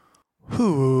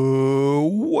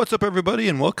What's up, everybody,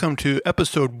 and welcome to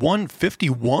episode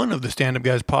 151 of the Stand Up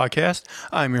Guys podcast.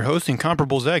 I'm your host,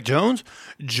 Incomparable Zach Jones,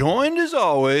 joined as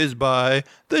always by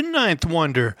the Ninth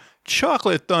Wonder,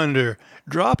 Chocolate Thunder,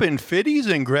 dropping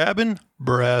fitties and grabbing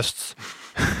breasts,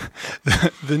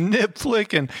 the nip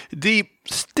flicking, deep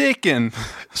sticking,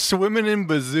 swimming in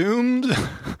bazooms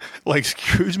like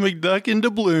Scrooge McDuck in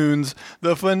doubloons,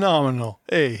 the phenomenal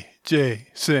A.J.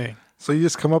 Singh. So you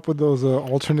just come up with those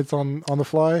alternates on the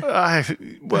fly?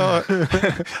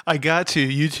 I got to.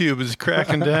 YouTube is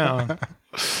cracking down.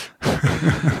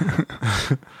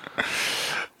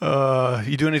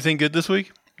 You do anything good this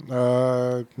week?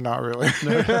 Not really.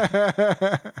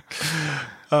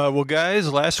 Well,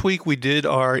 guys, last week we did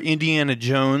our Indiana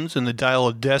Jones and the Dial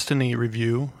of Destiny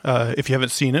review. If you haven't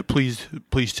seen it, please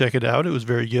check it out. It was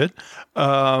very good.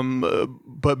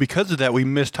 But because of that, we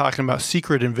missed talking about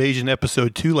Secret Invasion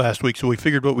episode 2 last week. So we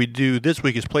figured what we'd do this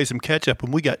week is play some catch up.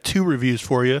 And we got 2 reviews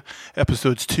for you,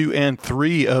 episodes 2 and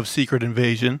 3 of Secret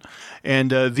Invasion.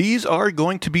 And these are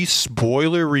going to be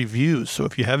spoiler reviews. So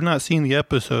if you have not seen the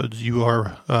episodes, you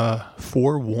are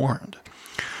forewarned.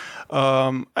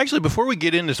 Actually, before we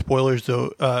get into spoilers,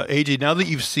 though, AJ, now that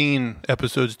you've seen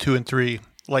episodes 2 and 3,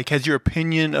 like, has your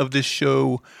opinion of this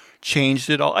show changed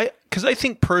at all? Because I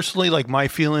think personally, like, my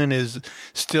feeling is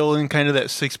still in kind of that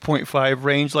 6.5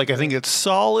 range. Like, I think it's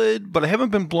solid, but I haven't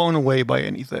been blown away by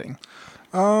anything.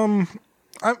 I'm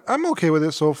okay with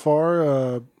it so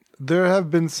far. There have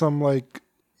been some, like,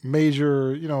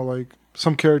 major, like,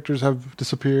 some characters have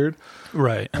disappeared.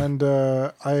 Right. And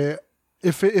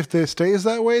If it stays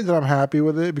that way, then I'm happy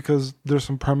with it because there's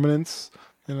some permanence,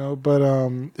 But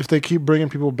if they keep bringing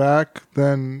people back,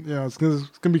 then it's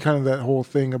gonna be kind of that whole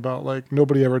thing about like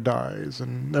nobody ever dies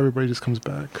and everybody just comes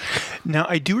back. Now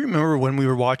I do remember when we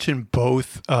were watching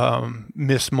both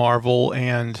Miss Marvel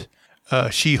and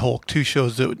She-Hulk, 2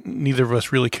 shows that neither of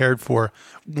us really cared for.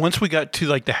 Once we got to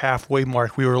like the halfway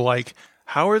mark, we were like,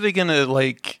 how are they gonna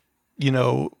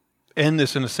end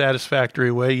this in a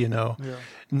satisfactory way? Yeah.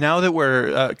 Now that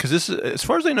we're, because this, as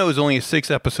far as I know, is only a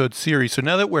 6-episode series. So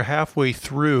now that we're halfway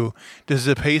through, does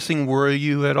the pacing worry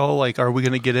you at all? Like, are we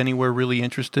going to get anywhere really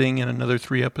interesting in another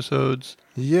 3 episodes?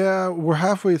 Yeah, we're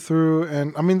halfway through,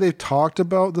 and I mean they talked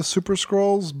about the Super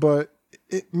Skrulls, but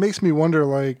it makes me wonder.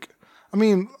 Like, I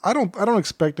mean, I don't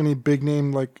expect any big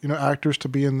name actors to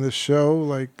be in this show.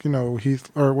 Like,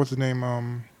 Heath or what's his name,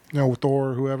 Thor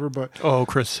or whoever. But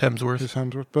Chris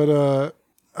Hemsworth. But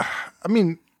I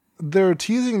mean, they're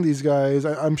teasing these guys.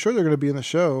 I'm sure they're going to be in the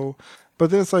show,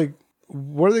 but then it's like,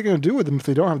 what are they going to do with them if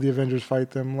they don't have the Avengers fight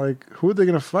them? Like, who are they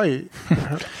going to fight?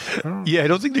 Yeah, I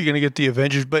don't think they're going to get the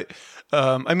Avengers, but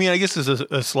I mean, I guess this is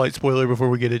a slight spoiler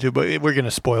before we get into it, but we're going to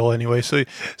spoil anyway. So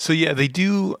yeah, they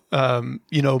do,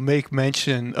 make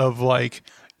mention of like,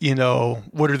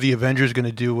 what are the Avengers going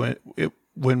to do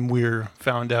when we're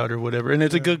found out or whatever. And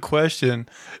it's a good question.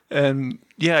 And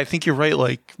yeah, I think you're right.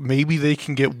 Like maybe they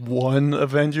can get one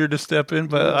Avenger to step in,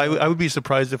 but I would be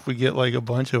surprised if we get like a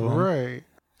bunch of them. Right.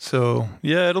 So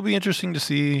yeah, it'll be interesting to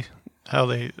see how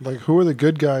they who are the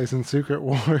good guys in Secret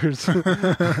Wars?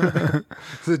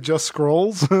 Is it just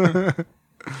Skrulls?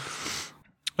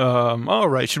 All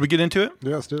right. Should we get into it?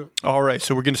 Yeah, let's do it. All right.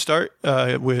 So we're going to start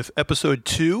with episode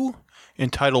 2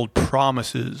 entitled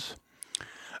Promises.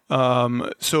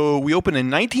 So we open in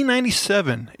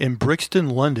 1997 in Brixton,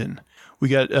 London. We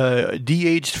got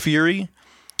de-aged Fury,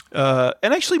 and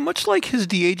actually much like his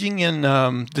de-aging in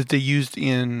that they used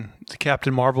in the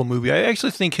Captain Marvel movie, I actually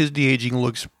think his de-aging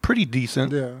looks pretty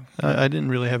decent. Yeah, I didn't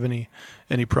really have any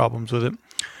problems with it.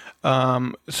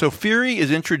 So Fury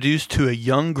is introduced to a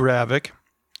young Gravik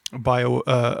by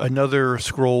another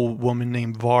Skrull woman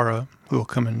named Vara, who will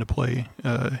come into play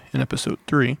in episode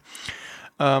 3.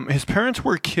 His parents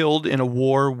were killed in a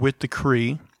war with the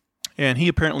Kree, and he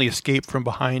apparently escaped from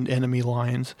behind enemy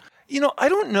lines. I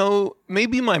don't know.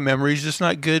 Maybe my memory's just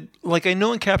not good. Like, I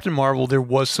know in Captain Marvel there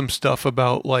was some stuff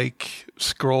about, like,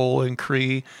 Skrull and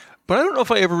Kree, but I don't know if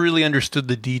I ever really understood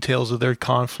the details of their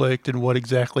conflict and what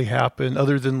exactly happened,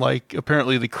 other than, like,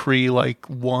 apparently the Kree, like,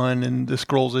 won and the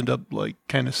Skrulls end up, like,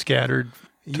 kind of scattered.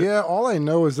 Yeah, all I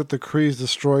know is that the Kree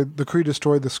destroyed the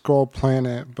Skrull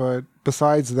planet, but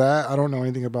besides that, I don't know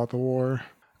anything about the war.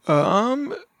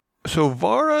 So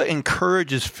Vara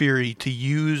encourages Fury to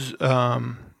use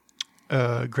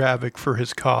Gravik for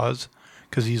his cause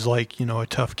because he's like, a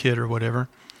tough kid or whatever.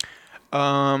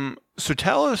 So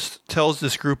Talos tells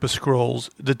this group of Skrulls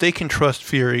that they can trust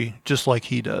Fury just like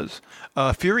he does.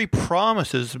 Fury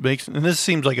promises, and this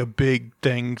seems like a big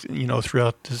thing,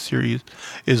 throughout the series,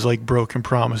 is like broken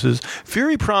promises.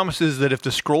 Fury promises that if the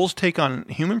Skrulls take on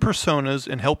human personas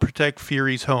and help protect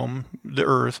Fury's home, the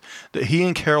Earth, that he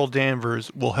and Carol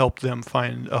Danvers will help them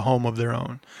find a home of their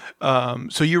own.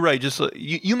 So you're right. Just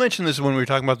you mentioned this when we were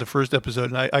talking about the first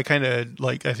episode, and I kind of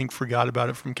I think forgot about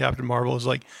it from Captain Marvel. Is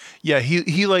like, yeah,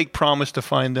 he like promised to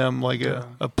find them like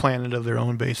a planet of their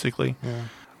own, basically. Yeah.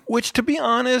 Which, to be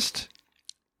honest,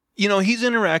 he's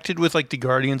interacted with like the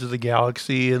Guardians of the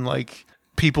Galaxy and like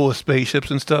people with spaceships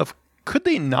and stuff. Could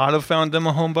they not have found them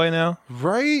a home by now?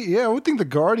 Right? Yeah, I would think the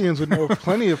Guardians would know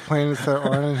plenty of planets that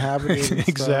aren't inhabited. And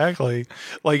exactly.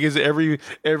 Like, is every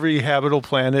habitable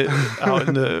planet out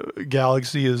in the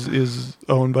galaxy is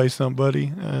owned by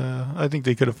somebody? I think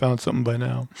they could have found something by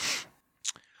now.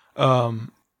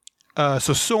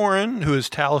 So Soren, who is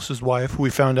Talos's wife, who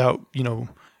we found out,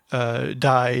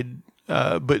 died.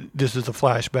 But this is a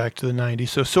flashback to the 90s.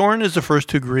 So Soren is the first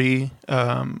to agree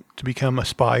to become a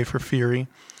spy for Fury.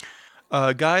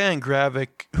 Gaia and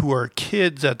Gravik, who are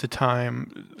kids at the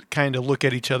time, kind of look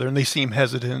at each other and they seem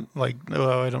hesitant, like,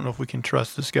 oh, I don't know if we can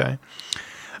trust this guy.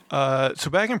 So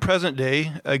back in present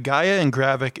day, Gaia and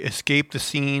Gravik escape the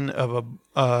scene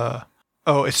where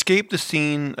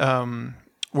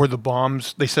the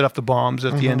bombs, they set off the bombs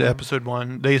at the end of episode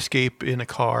 1. They escape in a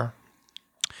car.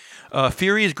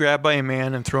 Fury is grabbed by a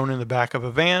man and thrown in the back of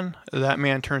a van. That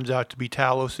man turns out to be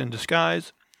Talos in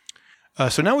disguise.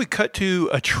 So now we cut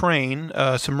to a train.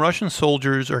 Some Russian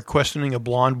soldiers are questioning a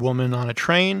blonde woman on a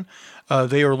train.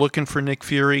 They are looking for Nick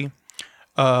Fury.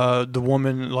 The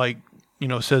woman,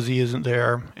 says he isn't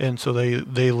there, and so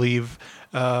they leave.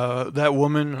 That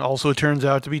woman also turns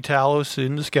out to be Talos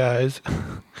in disguise,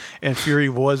 and Fury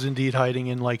was indeed hiding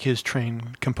in his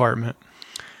train compartment.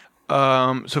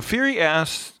 So Fury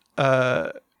asks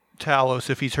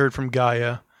Talos if he's heard from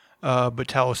Gaia, but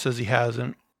Talos says he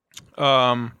hasn't.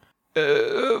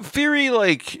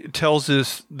 Fury tells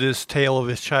this tale of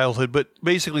his childhood, but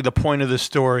basically the point of this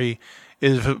story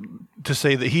is to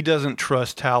say that he doesn't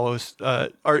trust Talos,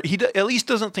 or he at least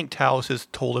doesn't think Talos has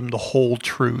told him the whole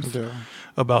truth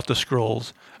about the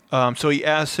Skrulls. So he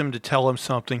asks him to tell him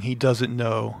something he doesn't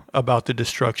know about the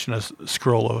destruction of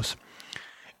Skrullos.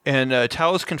 And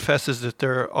Talos confesses that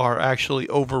there are actually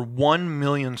over 1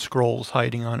 million Skrulls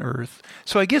hiding on Earth.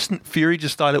 So I guess Fury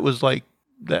just thought it was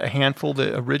that handful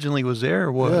that originally was there,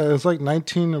 or what? Yeah, it's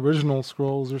 19 original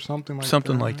Skrulls or something like that.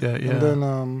 Something like that, yeah. And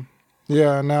then,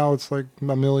 now it's a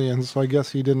million, so I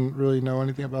guess he didn't really know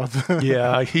anything about that.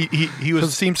 Yeah, he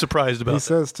seemed surprised about it. He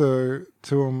says to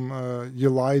him, you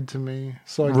lied to me.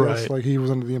 So I guess he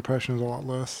was under the impression it was a lot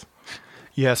less.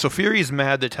 Yeah, so Fury's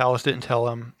mad that Talos didn't tell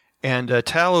him. And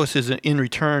Talos is in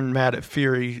return mad at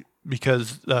Fury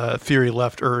because Fury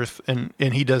left Earth, and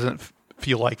he doesn't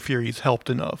feel like Fury's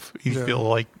helped enough. He feels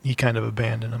like he kind of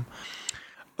abandoned him.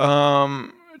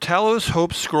 Talos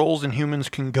hopes Skrulls and humans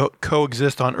can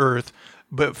coexist on Earth,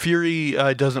 but Fury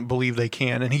doesn't believe they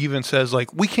can. And he even says,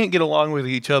 we can't get along with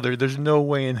each other. There's no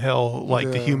way in hell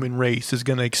the human race is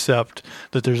going to accept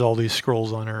that there's all these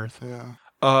Skrulls on Earth.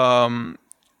 Yeah.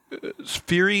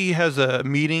 Fury has a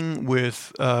meeting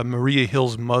with Maria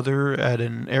Hill's mother at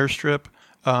an airstrip.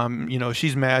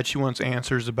 She's mad. She wants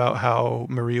answers about how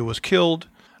Maria was killed.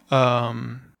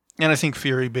 And I think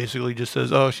Fury basically just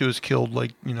says, oh, she was killed,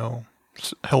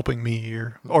 helping me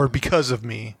or because of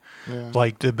me.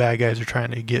 Yeah. The bad guys are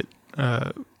trying to get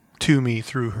to me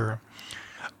through her.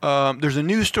 There's a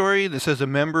news story that says a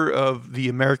member of the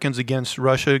Americans Against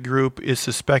Russia group is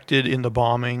suspected in the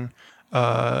bombing.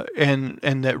 And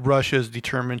that Russia is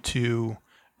determined to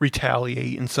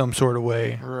retaliate in some sort of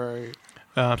way. Right.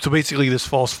 So basically, this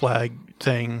false flag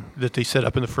thing that they set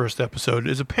up in the first episode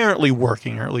is apparently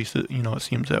working, or at least it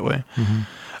seems that way. Mm-hmm.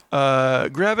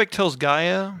 Gravik tells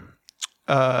Gaia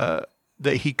that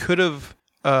he could have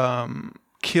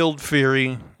killed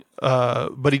Fury,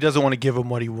 but he doesn't want to give him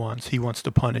what he wants. He wants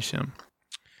to punish him.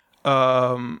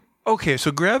 Okay,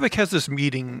 so Gravik has this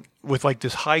meeting with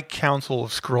this high council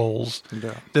of Skrulls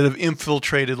that have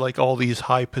infiltrated all these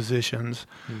high positions.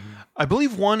 Mm-hmm. I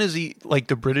believe one is the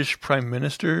British Prime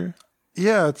Minister.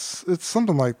 Yeah, it's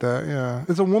something like that. Yeah,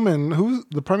 it's a woman.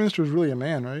 The Prime Minister is really a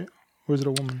man, right? Or is it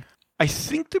a woman? I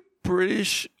think the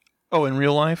British. Oh, in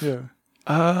real life? Yeah.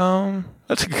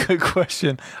 That's a good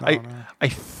question. I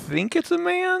think it's a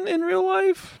man in real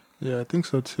life. Yeah, I think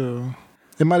so too.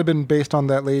 It might have been based on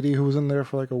that lady who was in there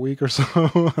for a week or so.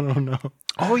 I don't know.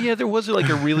 Oh, yeah, there was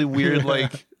a really weird,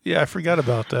 I forgot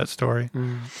about that story.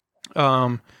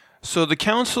 Mm. So the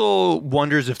council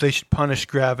wonders if they should punish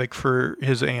Gravik for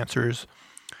his answers.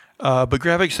 But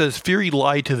Gravik says Fury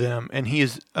lied to them, and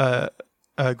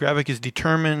Gravik is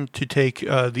determined to take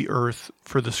the Earth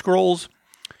for the Skrulls.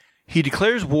 He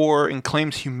declares war and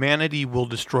claims humanity will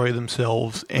destroy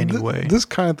themselves anyway. This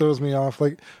kind of throws me off.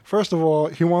 Like, first of all,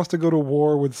 he wants to go to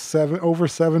war with over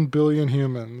 7 billion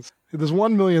humans. There's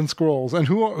 1 million Skrulls, and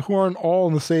who aren't all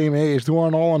in the same age, who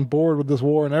aren't all on board with this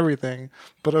war and everything.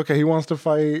 But okay, he wants to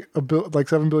fight like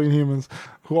 7 billion humans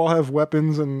who all have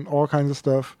weapons and all kinds of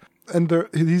stuff. And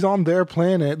he's on their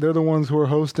planet. They're the ones who are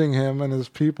hosting him and his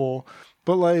people.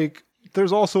 But like,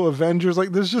 there's also Avengers.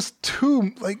 Like, there's just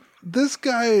too, like, this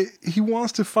guy, he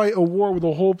wants to fight a war with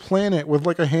a whole planet with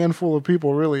like a handful of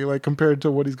people, really, like compared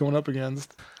to what he's going up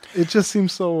against. It just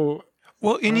seems so...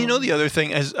 Well, and the other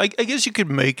thing is, I guess you could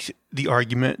make the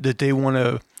argument that they want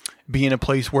to be in a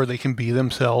place where they can be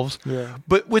themselves. Yeah.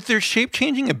 But with their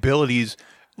shape-changing abilities,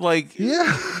 like,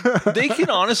 they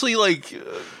can honestly, like,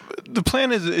 the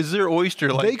planet is their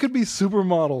oyster. Like, they could be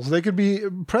supermodels. They could be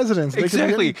presidents.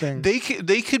 Exactly. They could be anything.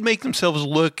 They could make themselves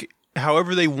look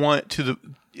however they want to the...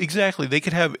 Exactly. They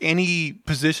could have any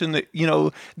position that,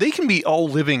 they can be all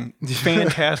living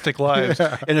fantastic lives.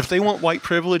 And if they want white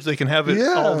privilege, they can have it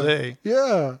all day.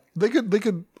 Yeah. They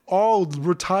could all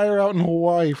retire out in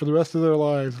Hawaii for the rest of their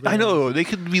lives. I know. They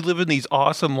could be living these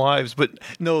awesome lives, but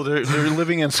no, they're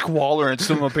living in squalor in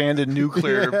some abandoned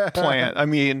nuclear plant. I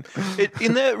mean,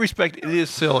 in that respect, it is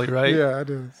silly, right? Yeah, it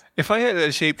is. If I had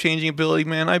a shape-changing ability,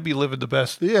 man, I'd be living the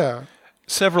best. Yeah.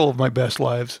 Several of my best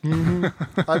lives.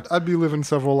 Mm-hmm. I'd be living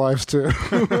several lives too.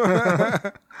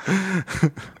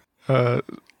 So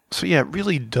yeah, it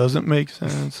really doesn't make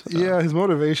sense. Yeah, his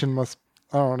motivation must,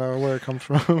 I don't know where it comes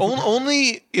from.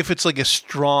 Only if it's like a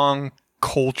strong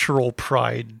cultural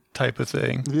pride type of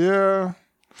thing. Yeah.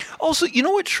 Also, you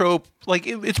know what trope, like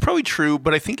it's probably true,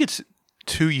 but I think it's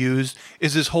too used,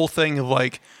 is this whole thing of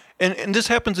like, and this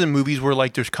happens in movies where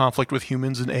like there's conflict with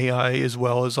humans and AI as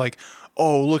well as like,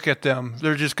 oh, look at them.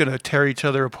 They're just going to tear each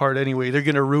other apart anyway. They're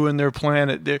going to ruin their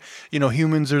planet.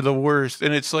 Humans are the worst.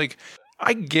 And it's like,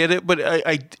 I get it, but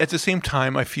I at the same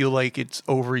time, I feel like it's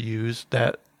overused,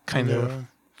 that kind of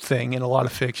thing in a lot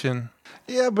of fiction.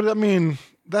 Yeah, but I mean,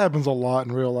 that happens a lot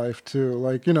in real life too.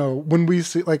 Like, when we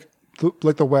see like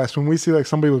the West, when we see like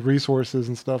somebody with resources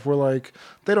and stuff, we're like,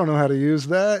 they don't know how to use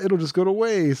that. It'll just go to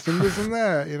waste and this and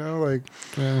that, like.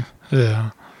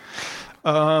 Yeah.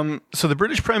 So the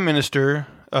British Prime Minister,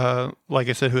 like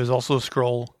I said, who is also a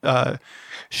Skrull,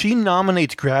 she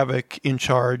nominates Gravik in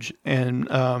charge, and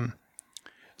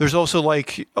there's also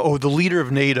like, the leader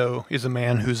of NATO is a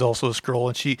man who's also a Skrull,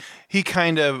 and he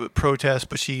kind of protests,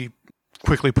 but she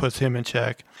quickly puts him in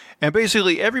check. And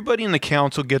basically everybody in the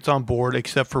council gets on board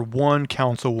except for one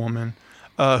councilwoman,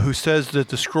 who says that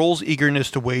the Skrulls'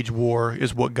 eagerness to wage war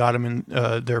is what got them in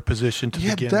their position to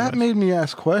begin with. Yeah, that made me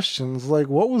ask questions. Like,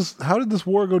 how did this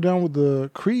war go down with the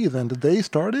Kree then? Did they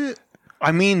start it?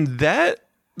 I mean, that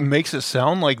makes it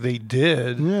sound like they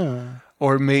did. Yeah.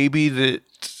 Or maybe that,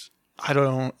 I don't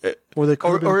know. Or they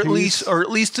could or at least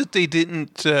that they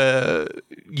didn't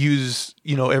use,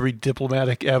 every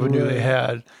diplomatic avenue they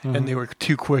had, and they were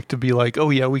too quick to be like,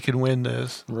 oh yeah, we can win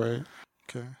this. Right.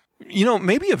 Okay.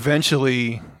 Maybe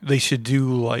eventually they should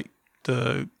do like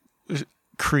the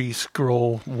Kree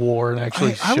Skrull war and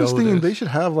actually show I was thinking this. they should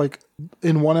have like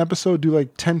in one episode do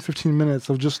like 10-15 minutes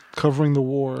of just covering the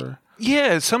war.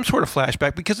 Yeah, some sort of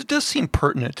flashback, because it does seem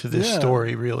pertinent to this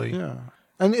story, really. Yeah.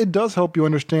 And it does help you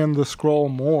understand the Skrull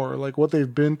more, like what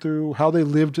they've been through, how they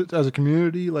lived as a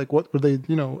community, like what were they,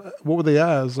 what were they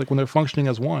as, like when they're functioning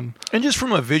as one. And just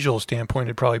from a visual standpoint,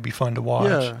 it'd probably be fun to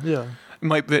watch. Yeah.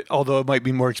 Although it might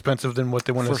be more expensive than what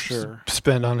they want to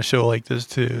spend on a show like this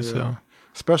too. Yeah. So,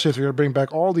 especially if you're going to bring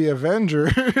back all the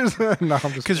Avengers. No,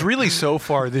 because really, so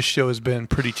far this show has been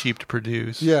pretty cheap to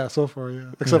produce. Yeah, so far,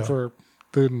 yeah, except for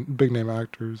the big name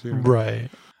actors. Yeah. Right.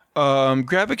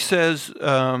 Gravik says,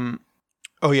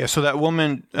 so that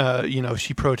woman,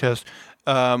 she protests.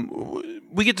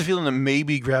 We get the feeling that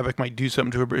maybe Gravik might do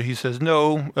something to her, but he says,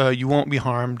 no, you won't be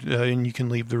harmed, and you can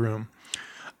leave the room.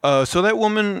 So that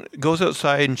woman goes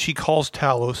outside and she calls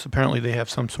Talos. Apparently they have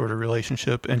some sort of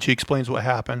relationship, and she explains what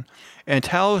happened. And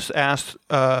Talos asks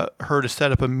her to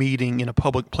set up a meeting in a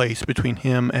public place between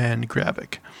him and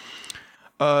Gravik.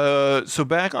 So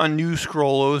back on New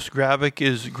Skrullos, Gravik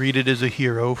is greeted as a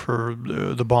hero for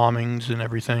the bombings and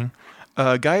everything.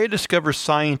 Gaia discovers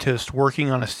scientists working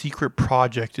on a secret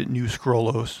project at New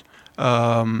Skrullos.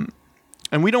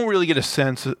 And we don't really get a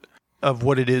sense of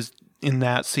what it is in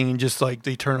that scene. Just like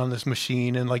they turn on this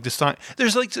machine and like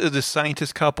there's like this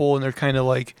scientist couple, and they're kind of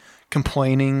like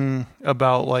complaining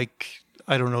about like,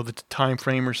 I don't know, the time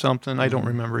frame or something. I don't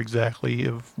remember exactly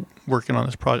of working on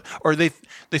this project. Or they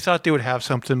thought they would have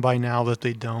something by now that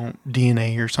they don't,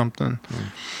 DNA or something.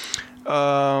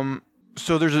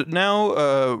 So there's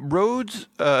now Rhodes.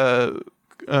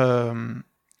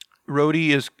 Rhodey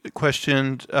is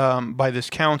questioned by this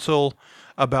council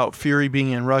about Fury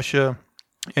being in Russia,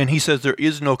 and he says there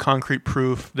is no concrete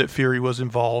proof that Fury was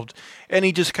involved, and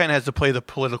he just kind of has to play the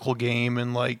political game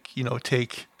and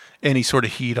take any sort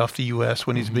of heat off the U.S.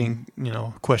 when he's being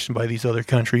questioned by these other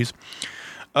countries.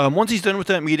 Once he's done with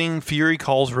that meeting, Fury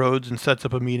calls Rhodes and sets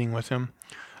up a meeting with him.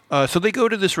 So they go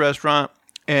to this restaurant,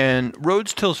 and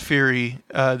Rhodes tells Fury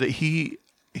that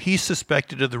he's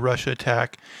suspected of the Russia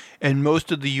attack, and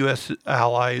most of the U.S.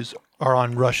 allies are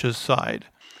on Russia's side.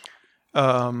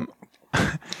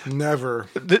 Never.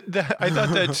 I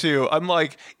thought that too. I'm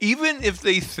like, even if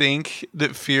they think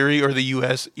that Fury or the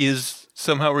U.S. is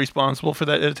somehow responsible for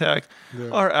that attack,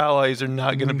 our allies are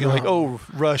not going to be like, oh,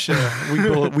 Russia,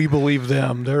 we believe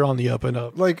them. They're on the up and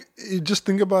up. Like, you just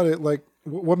think about it, like,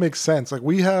 what makes sense? Like,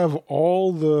 we have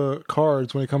all the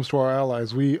cards when it comes to our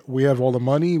allies. We have all the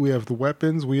money, we have the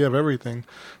weapons, we have everything.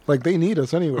 Like, they need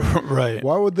us anyway. Right.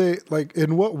 Why would they, like,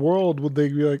 in what world would they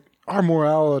be like, our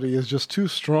morality is just too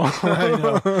strong? I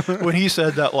know. When he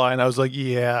said that line, I was like,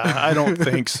 yeah, I don't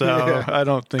think so. Yeah. I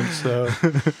don't think so.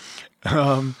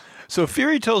 So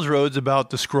Fury tells Rhodes about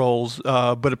the scrolls,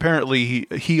 but apparently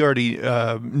he already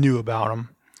knew about them.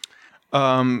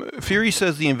 Fury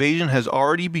says the invasion has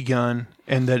already begun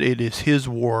and that it is his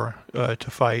war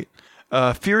to fight.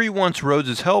 Fury wants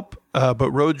Rhodes' help,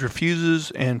 but Rhodes refuses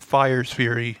and fires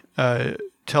Fury,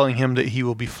 telling him that he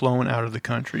will be flown out of the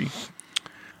country.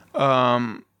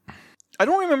 I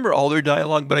don't remember all their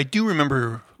dialogue, but I do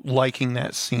remember liking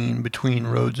that scene between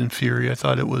Rhodes and Fury. I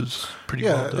thought it was pretty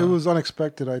well done. It was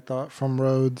unexpected, I thought, from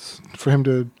Rhodes for him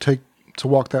to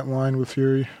walk that line with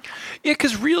Fury. Yeah,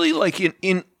 because really, like,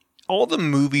 in all the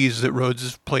movies that Rhodes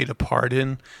has played a part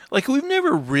in, like, we've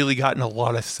never really gotten a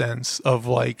lot of sense of,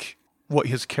 like, what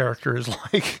his character is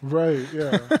like. Right,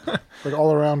 yeah. Like,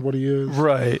 all around what he is.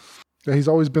 Right. Yeah, he's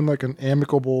always been, like, an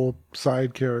amicable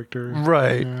side character.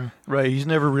 Right, yeah. Right. He's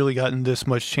never really gotten this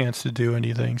much chance to do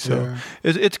anything. So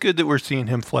it's good that we're seeing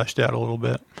him fleshed out a little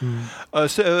bit.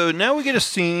 So now we get a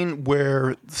scene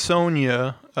where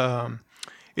Sonya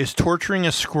is torturing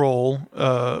a scroll.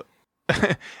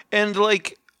 And,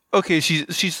 like, okay,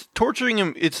 she's torturing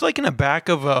him. It's like in the back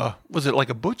of was it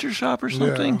like a butcher shop or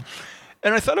something? Yeah.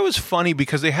 And I thought it was funny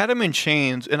because they had him in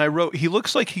chains, and I wrote, he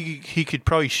looks like he could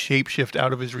probably shapeshift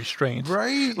out of his restraints.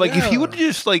 Right? Like, if he would have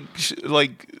just, like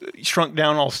shrunk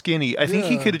down all skinny, I think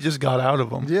he could have just got out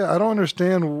of them. Yeah, I don't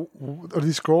understand. Are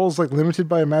these scrolls, like, limited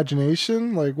by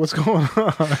imagination? Like, what's going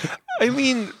on? I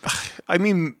mean,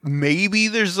 maybe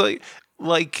there's, like,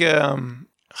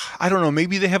 I don't know,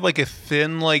 maybe they have, like, a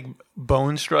thin, like,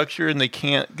 bone structure, and they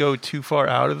can't go too far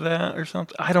out of that or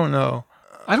something. I don't know.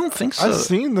 I don't think so. I've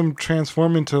seen them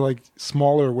transform into, like,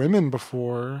 smaller women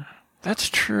before. That's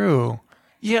true.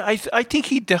 Yeah, I think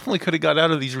he definitely could have got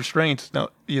out of these restraints. Now,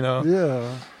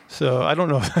 Yeah. So I don't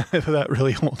know if that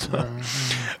really holds up.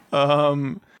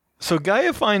 So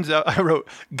Gaia finds out. I wrote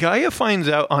Gaia finds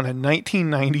out on a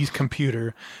 1990s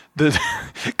computer that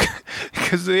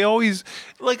because they always,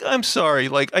 like, I'm sorry,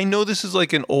 like, I know this is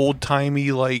like an old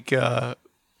timey, like,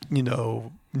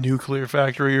 nuclear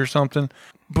factory or something,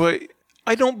 but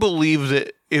I don't believe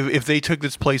that if they took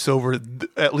this place over,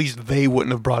 at least they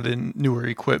wouldn't have brought in newer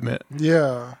equipment.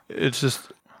 Yeah. It's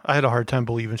just, I had a hard time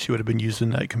believing she would have been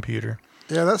using that computer.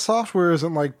 Yeah, that software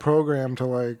isn't, like, programmed to,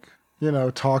 like,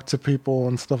 talk to people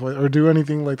and stuff like, or do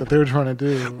anything like that they're trying to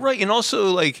do. Right. And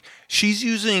also, like, she's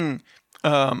using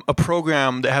a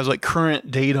program that has, like,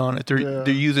 current data on it. They're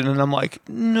using, and I'm like,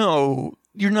 no,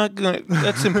 you're not going to,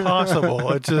 that's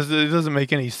impossible. It doesn't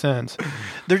make any sense.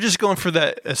 They're just going for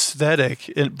that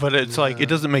aesthetic, but it's like, it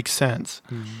doesn't make sense.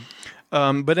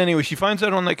 Mm-hmm. But anyway, she finds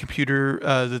out on that computer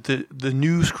that the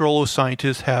new Skrullo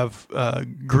scientists have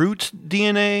Groot's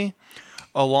DNA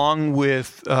along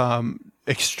with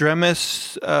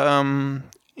extremis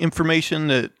information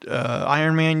that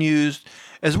Iron Man used,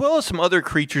 as well as some other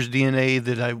creatures' DNA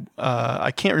that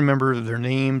I can't remember their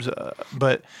names,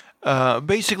 but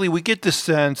basically we get the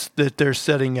sense that they're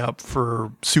setting up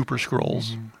for Super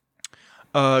Skrulls.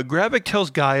 Mm-hmm. Gravik tells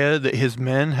Gaia that his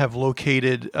men have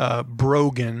located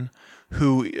Brogan,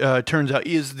 who turns out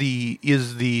is the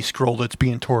Skrull that's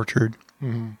being tortured.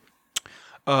 Mm-hmm.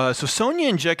 So Sonya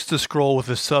injects the Skrull with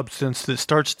a substance that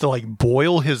starts to, like,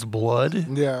 boil his blood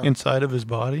inside of his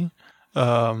body.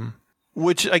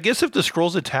 Which I guess if the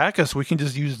Skrulls attack us, we can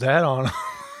just use that on them.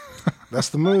 That's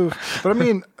the move. But I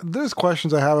mean, there's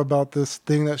questions I have about this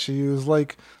thing that she used.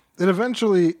 Like, it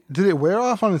eventually, did it wear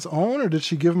off on its own, or did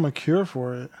she give him a cure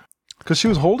for it? Because she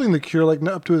was holding the cure, like,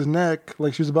 up to his neck,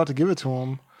 like she was about to give it to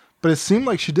him. But it seemed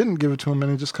like she didn't give it to him,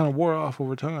 and it just kind of wore off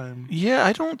over time. Yeah,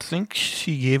 I don't think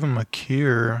she gave him a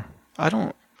cure. I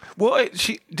don't. Well,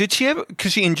 did she have,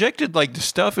 because she injected like the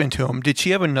stuff into him. Did she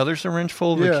have another syringe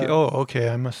full of the cure? Oh, okay.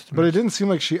 I must. But it didn't seem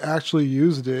like she actually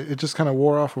used it. It just kind of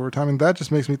wore off over time, and that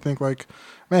just makes me think like,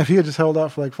 man, if he had just held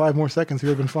out for like 5 more seconds, he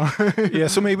would have been fine. Yeah,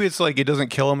 so maybe it's like it doesn't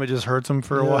kill him; it just hurts him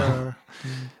for a while.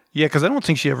 Yeah, because I don't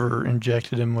think she ever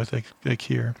injected him with a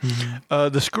cure.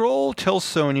 Mm-hmm. The scroll tells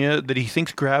Sonya that he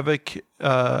thinks Gravik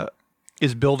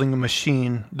is building a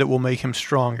machine that will make him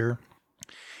stronger.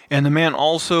 And the man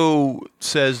also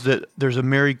says that there's a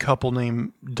married couple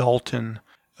named Dalton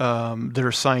that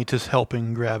are scientists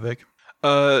helping Gravik.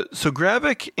 So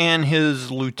Gravik and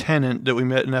his lieutenant that we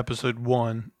met in episode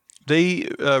 1, they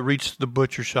reached the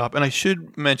butcher shop. And I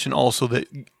should mention also that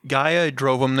Gaia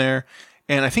drove them there.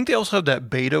 And I think they also have that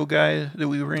Beto guy that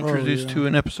we were introduced to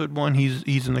in episode 1.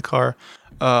 He's in the car.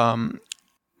 But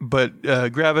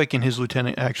Gravik and his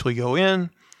lieutenant actually go in.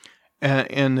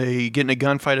 And they get in a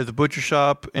gunfight at the butcher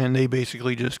shop, and they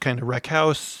basically just kind of wreck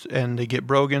house, and they get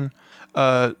Brogan.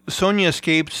 Sonya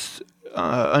escapes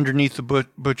underneath the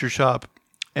butcher shop,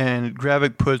 and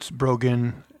Gravik puts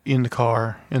Brogan in the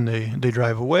car, and they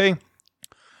drive away.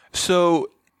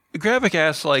 So Gravik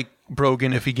asks like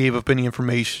Brogan if he gave up any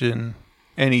information,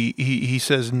 and he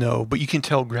says no, but you can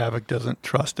tell Gravik doesn't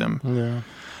trust him. Yeah.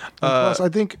 Plus, I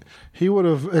think he would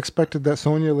have expected that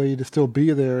Sonya lady to still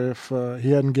be there if he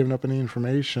hadn't given up any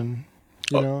information.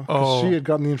 You know, because she had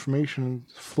gotten the information and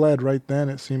fled right then.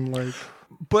 It seemed like.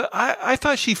 But I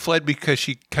thought she fled because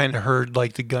she kind of heard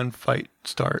like the gunfight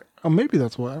start. Oh, maybe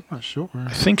that's why. I'm not sure.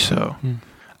 I think so.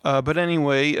 But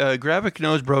anyway, Gravik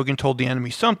knows Brogan told the enemy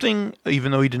something,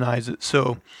 even though he denies it.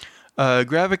 So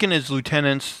Gravik and his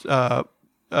lieutenants,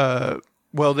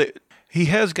 he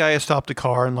has Gaia stop the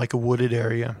car in like a wooded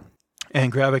area. And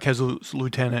Gravik has a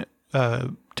lieutenant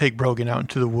take Brogan out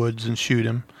into the woods and shoot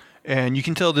him. And you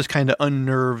can tell this kind of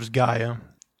unnerves Gaia.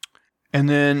 And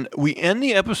then we end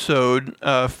the episode.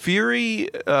 Fury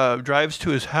drives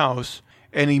to his house,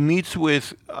 and he meets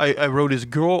with, I wrote his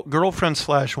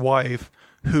girlfriend/wife,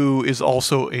 who is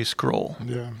also a Skrull.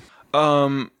 Yeah.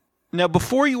 Now,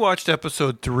 before you watched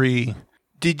episode 3,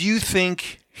 did you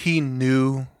think he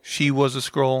knew she was a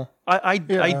Skrull? I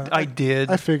did.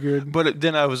 I figured. But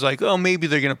then I was like, oh, maybe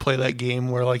they're going to play that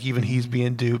game where like even he's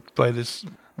being duped by this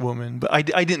woman. But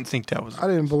I didn't think that was... I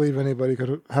didn't believe anybody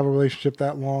could have a relationship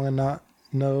that long and not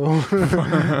know.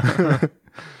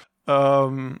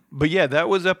 But yeah, that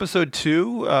was episode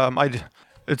 2.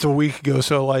 It's a week ago,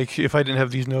 so like if I didn't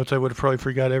have these notes, I would have probably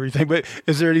forgot everything. But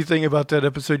is there anything about that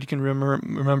episode you can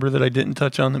remember that I didn't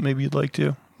touch on that maybe you'd like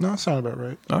to? No, it sounded about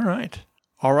right.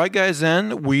 All right, guys,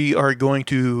 then we are going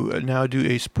to now do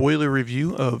a spoiler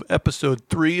review of episode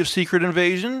 3 of Secret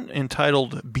Invasion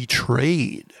entitled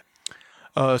Betrayed.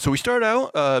 So we start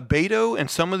out, Beto and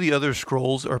some of the other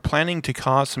Skrulls are planning to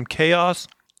cause some chaos,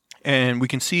 and we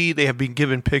can see they have been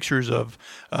given pictures of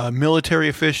military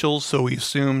officials, so we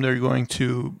assume they're going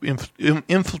to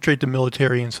infiltrate the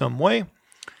military in some way.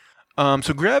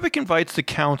 So Gravik invites the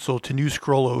council to New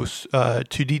Skrullos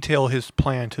to detail his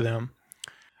plan to them.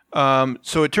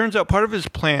 So it turns out part of his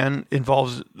plan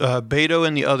involves Beto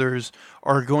and the others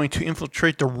are going to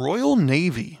infiltrate the Royal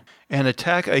Navy and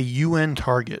attack a UN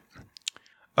target.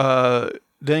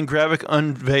 Then Gravik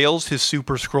unveils his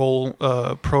Super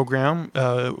Skrull program.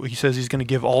 He says he's going to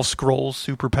give all Skrulls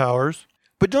superpowers.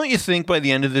 But don't you think by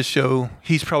the end of this show,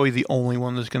 he's probably the only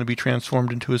one that's going to be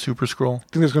transformed into a Super Skrull? I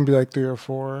think there's going to be like 3 or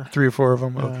 4. 3 or 4 of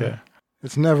them? Okay.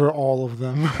 It's never all of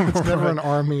them. It's never an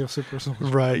army of Super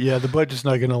Skrulls. Right, yeah, the budget's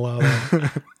not going to allow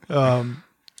that.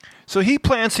 So he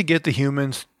plans to get the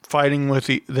humans fighting with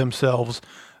themselves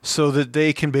so that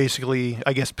they can basically,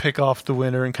 I guess, pick off the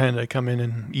winner and kind of come in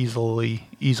and easily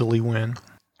win.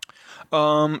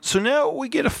 So now we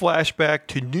get a flashback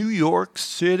to New York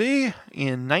City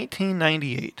in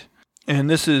 1998. And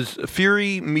this is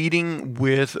Fury meeting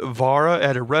with Vara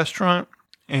at a restaurant.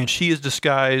 And she is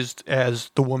disguised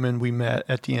as the woman we met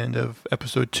at the end of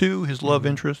episode 2, his love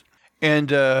interest. And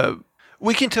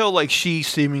we can tell, like, she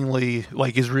seemingly,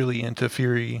 like, is really into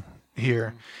Fury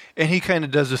here. And he kind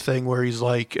of does this thing where he's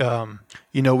like,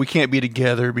 we can't be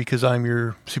together because I'm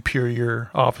your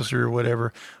superior officer or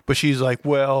whatever. But she's like,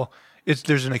 well,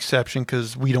 there's an exception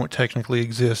because we don't technically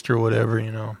exist or whatever,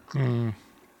 And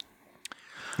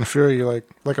Fury,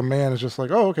 like a man, is just like,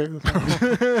 oh, okay.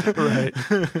 Right.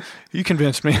 You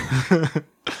convinced me.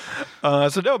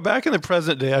 So now, back in the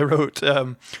present day, I wrote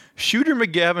Shooter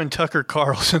McGavin Tucker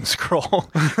Carlson Skrull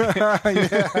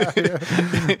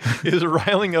is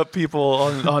riling up people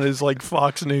on his like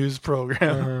Fox News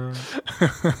program.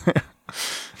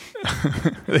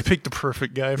 They picked the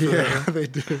perfect guy for Yeah, that. they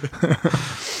did.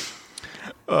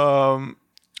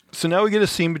 So now we get a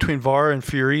scene between Vara and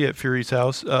Fury at Fury's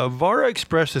house. Vara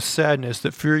expresses sadness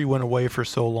that Fury went away for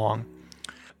so long.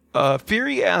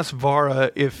 Fury asks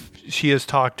Vara if she has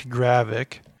talked to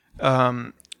Gravik.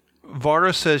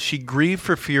 Vara says she grieved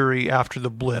for Fury after the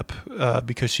blip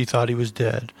because she thought he was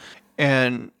dead.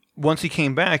 And once he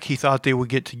came back, he thought they would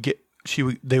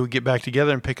they would get back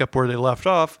together and pick up where they left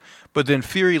off. But then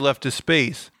Fury left his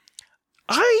space.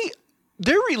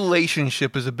 Their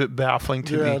relationship is a bit baffling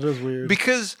to me. Yeah, it is weird.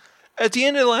 Because at the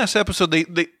end of the last episode,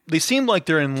 they seem like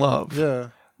they're in love. Yeah.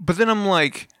 But then I'm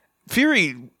like,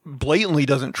 Fury blatantly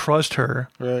doesn't trust her.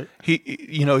 Right.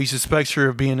 He suspects her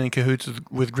of being in cahoots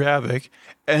with Gravik.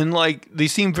 And like, they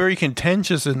seem very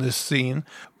contentious in this scene.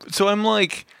 So I'm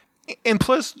like, and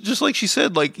plus, just like she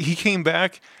said, like, he came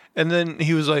back and then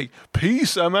he was like,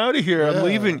 peace, I'm out of here. I'm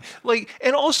leaving. Like,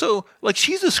 and also, like,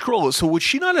 she's a Skrull. So would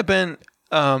she not have been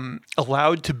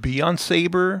allowed to be on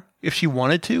Saber if she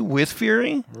wanted to with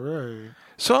Fury? Right.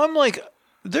 So I'm like,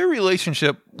 their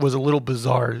relationship was a little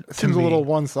bizarre. It seems a little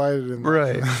one-sided in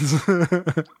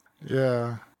that sense.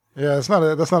 Yeah. Yeah, that's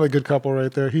not a good couple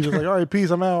right there. He's just like, all right, peace,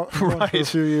 I'm out. I'm Right. for a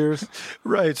few years.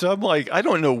 Right. So I'm like, I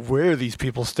don't know where these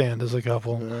people stand as a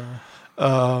couple.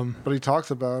 Yeah. But he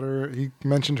talks about her. He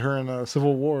mentioned her in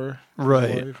Civil War.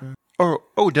 Right.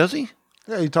 Oh, does he?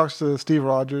 Yeah, he talks to Steve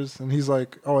Rogers, and he's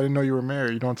like, oh, I didn't know you were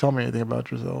married. You don't tell me anything about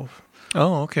yourself.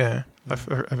 Oh, okay. I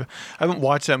haven't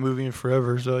watched that movie in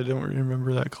forever, so I don't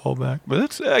remember that callback.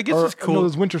 But I guess it's cool. No, it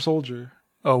was Winter Soldier.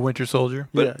 Oh, Winter Soldier.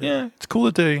 But yeah, it's cool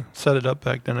that they set it up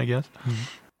back then, I guess.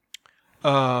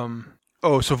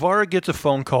 Mm-hmm. So Vara gets a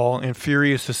phone call, and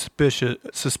Fury is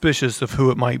suspicious of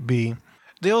who it might be.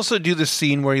 They also do this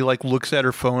scene where he like looks at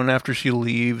her phone after she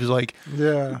leaves, like,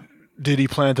 did he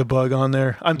plant a bug on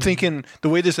there? I'm thinking the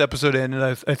way this episode ended,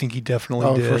 I think he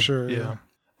definitely did. Oh, for sure. Yeah.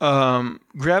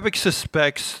 Gravik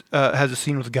has a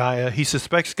scene with Gaia. He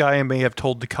suspects Gaia may have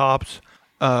told the cops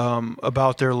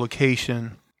about their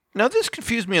location. Now this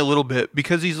confused me a little bit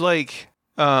because he's like,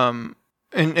 and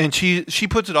she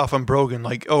puts it off on Brogan,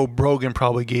 like, oh, Brogan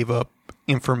probably gave up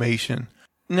information.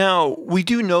 Now we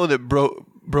do know that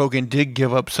Brogan did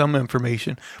give up some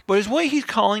information, but his way he's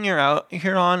calling her out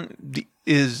here on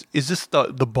is this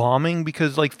the bombing?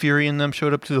 Because like Fury and them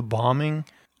showed up to the bombing.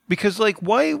 Because, like,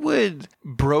 why would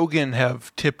Brogan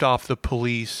have tipped off the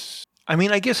police? I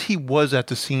mean, I guess he was at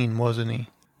the scene, wasn't he?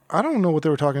 I don't know what they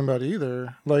were talking about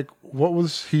either. Like, what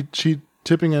was she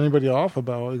tipping anybody off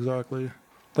about exactly?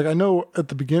 Like, I know at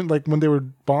the beginning, like, when they were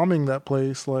bombing that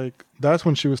place, like, that's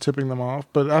when she was tipping them off.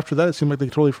 But after that, it seemed like they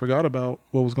totally forgot about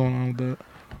what was going on with that.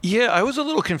 Yeah, I was a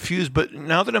little confused, but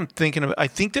now that I'm thinking of it, I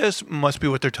think this must be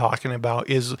what they're talking about,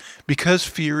 is because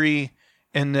Fury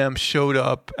and them showed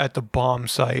up at the bomb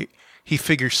site, he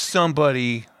figures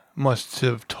somebody must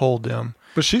have told them.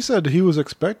 But she said he was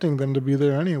expecting them to be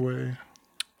there anyway.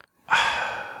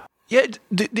 Yeah,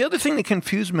 the other thing that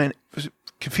confused me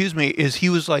is he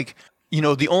was like,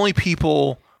 the only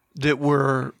people that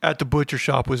were at the butcher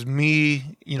shop was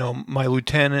me, my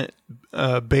lieutenant,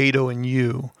 Beto, and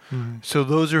you. Mm-hmm. So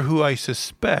those are who I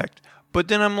suspect. But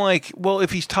then I'm like, well,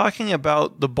 if he's talking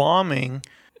about the bombing,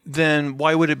 then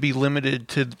why would it be limited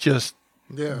to just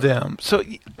them? So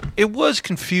it was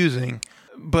confusing,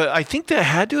 but I think that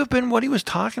had to have been what he was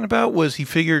talking about. Was he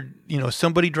figured,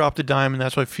 somebody dropped a dime and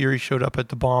that's why Fury showed up at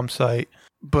the bomb site.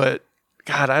 But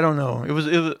God, I don't know. It was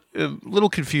a little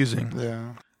confusing.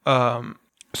 Yeah.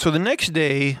 So the next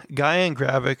day, Gaia and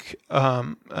Gravik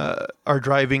are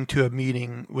driving to a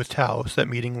meeting with Talos. That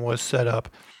meeting was set up,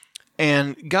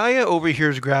 and Gaia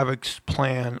overhears Gravik's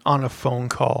plan on a phone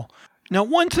call. Now,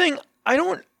 one thing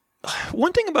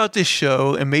about this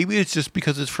show, and maybe it's just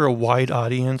because it's for a wide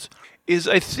audience, is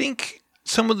I think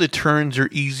some of the turns are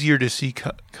easier to see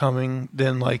coming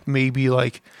than like maybe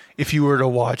like if you were to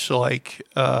watch like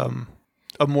a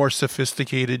more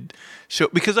sophisticated show.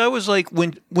 Because I was like,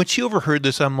 when she overheard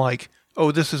this, I'm like,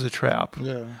 oh, this is a trap.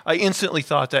 Yeah. I instantly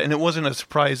thought that, and it wasn't a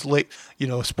surprise.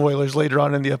 Spoilers later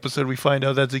on in the episode, we find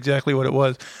out that's exactly what it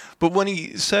was. But when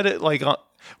he said it like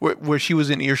where she was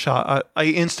in earshot, I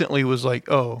instantly was like,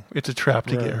 oh, it's a trap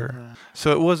to get her. Right.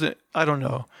 So it wasn't, I don't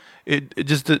know. It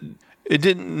didn't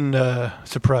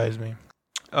surprise me.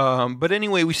 But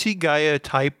anyway, we see Gaia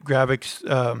type Gravik's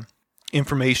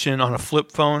information on a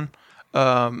flip phone.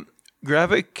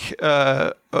 Gravik,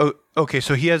 okay,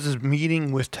 so he has this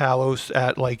meeting with Talos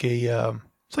at like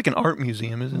it's like an art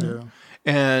museum, isn't it?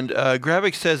 And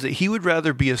Gravik says that he would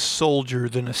rather be a soldier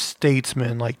than a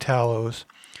statesman like Talos.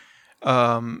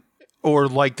 Or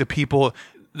like the people,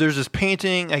 there's this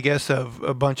painting, I guess, of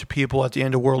a bunch of people at the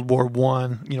end of World War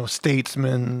I,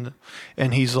 statesmen,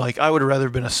 and he's like, I would have rather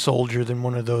been a soldier than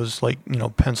one of those, like,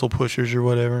 pencil pushers or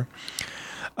whatever.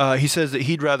 He says that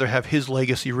he'd rather have his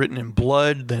legacy written in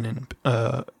blood than in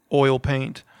oil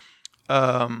paint.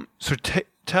 So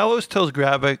Talos tells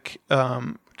Gravik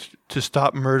to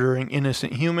stop murdering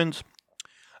innocent humans.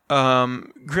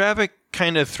 Gravik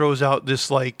kind of throws out this,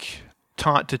 like,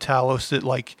 taunt to Talos that,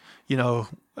 like,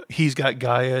 he's got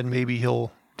Gaia and maybe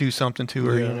he'll do something to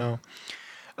her,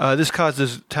 This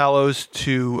causes Talos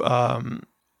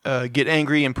to get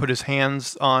angry and put his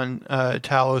hands on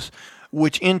Talos,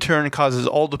 which in turn causes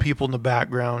all the people in the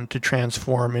background to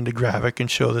transform into Gravik and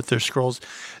show that they're Skrulls.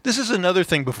 This is another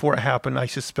thing before it happened I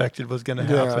suspected was going to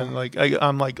happen. Yeah. Like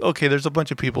I'm like, okay, there's a bunch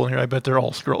of people in here. I bet they're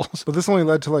all Skrulls. But this only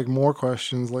led to like more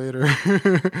questions later.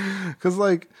 Because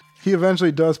like he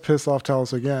eventually does piss off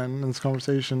Talos again in this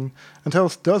conversation. And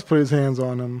Talos does put his hands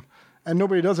on him. And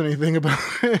nobody does anything about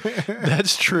it.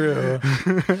 That's true.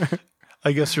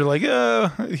 I guess you're like,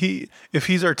 if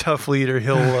he's our tough leader,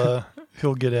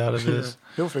 he'll get out of this.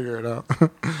 Yeah, he'll figure it out.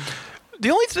 The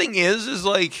only thing is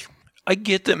like, I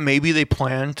get that maybe they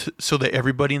planned so that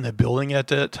everybody in the building at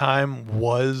that time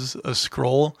was a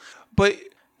Skrull, but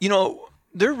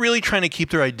they're really trying to keep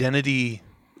their identity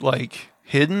like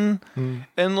hidden.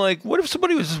 And like, what if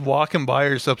somebody was just walking by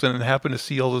or something and happened to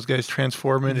see all those guys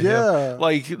transform into him?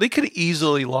 Like, they could have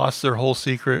easily lost their whole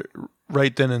secret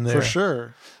right then and there. For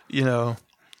sure.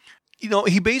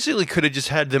 He basically could have just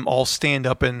had them all stand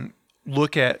up and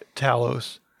look at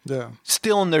Talos. Yeah.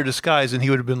 Still in their disguise, and he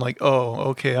would have been like, "Oh,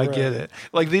 okay, I get it."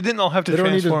 Like, they didn't all have to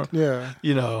transform. And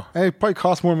it probably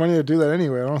cost more money to do that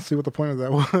anyway. I don't see what the point of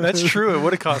that was. That's true. It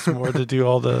would have cost more to do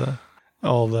all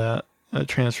that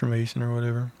transformation or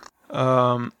whatever.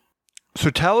 So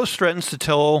Talos threatens to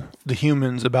tell the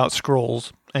humans about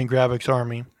Skrulls and Gravik's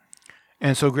army.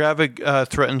 And so Gravik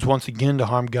threatens once again to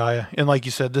harm Gaia. And like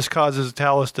you said, this causes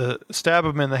Talos to stab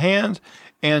him in the hand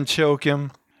and choke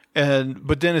him.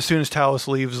 But then as soon as Talos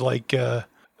leaves, like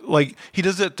he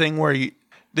does that thing where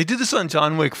they did this on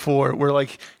John Wick 4, where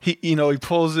like he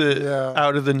pulls it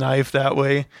out of the knife that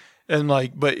way. And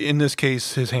like, but in this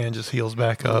case, his hand just heals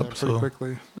back up. Pretty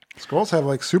quickly. Skrulls have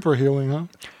like super healing, huh?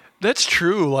 That's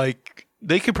true. Like,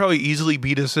 they could probably easily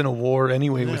beat us in a war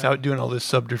anyway without doing all this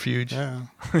subterfuge. Yeah.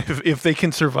 if they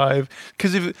can survive.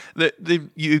 Because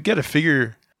you got to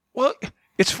figure, well,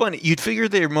 it's funny. You'd figure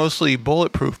they're mostly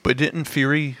bulletproof, but didn't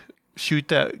Fury shoot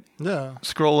that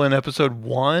Skrull in episode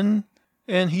 1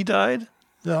 and he died?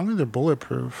 Yeah, I don't think they're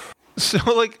bulletproof. So,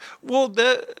 like, well,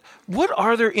 what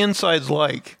are their insides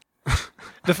like?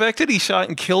 The fact that he shot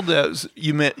and killed that,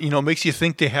 makes you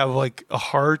think they have like a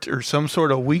heart or some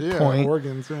sort of weak point.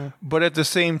 Organs, yeah. But at the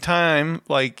same time,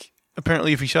 like,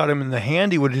 apparently if he shot him in the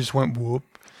hand, he would have just went whoop.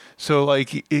 So, like,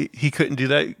 he couldn't do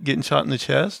that getting shot in the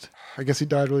chest. I guess he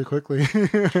died really quickly.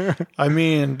 I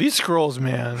mean, these Skrulls,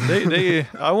 man, they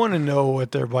I want to know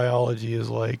what their biology is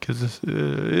like, because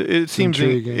it seems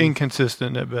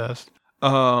inconsistent at best.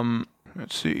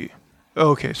 Let's see.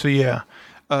 Okay, so yeah.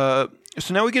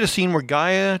 So now we get a scene where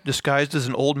Gaia, disguised as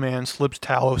an old man, slips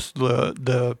Talos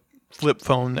the flip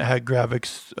phone that had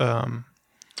Gravik's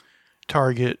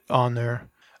target on there.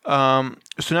 So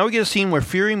now we get a scene where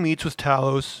Fury meets with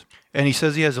Talos, and he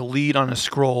says he has a lead on a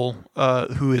Skrull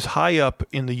who is high up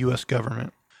in the U.S.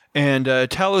 government. And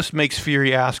Talos makes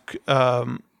Fury ask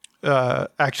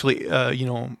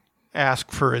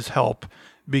for his help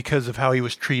because of how he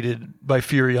was treated by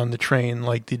Fury on the train,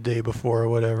 like the day before or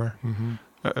whatever. Mm-hmm.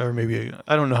 Or maybe,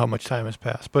 I don't know how much time has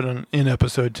passed, but in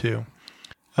episode 2.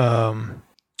 So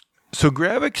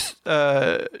Gravik's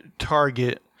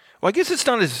target, well, I guess it's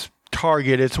not his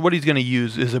target, it's what he's going to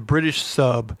use, is a British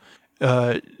sub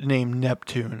named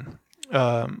Neptune.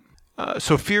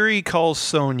 So Fury calls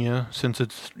Sonya, since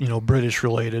it's, British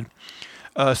related.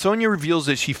 Sonya reveals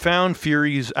that she found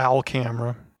Fury's owl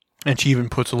camera, and she even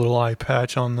puts a little eye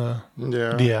patch on the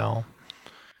owl.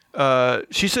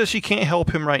 She says she can't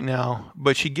help him right now,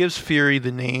 but she gives Fury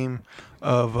the name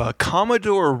of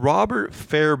Commodore Robert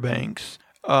Fairbanks.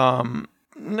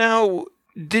 Now,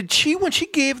 when she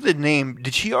gave the name,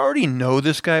 did she already know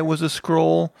this guy was a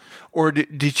Skrull? Or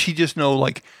did she just know,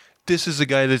 like, this is the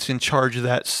guy that's in charge of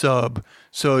that sub,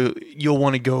 so you'll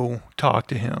want to go talk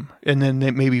to him? And then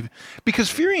because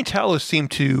Fury and Talos seem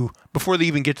to, before they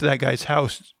even get to that guy's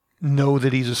house, know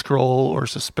that he's a Skrull or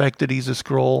suspect that he's a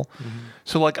Skrull. Mm-hmm.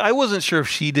 So, like, I wasn't sure if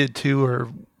she did too or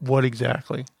what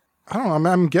exactly. I don't know.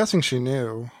 I'm guessing she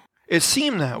knew. It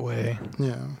seemed that way.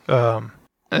 Yeah.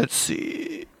 Let's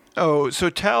see. Oh, so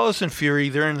Talos and Fury,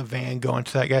 they're in the van going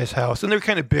to that guy's house, and they're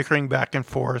kind of bickering back and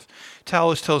forth.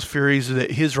 Talos tells Fury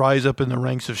that his rise up in the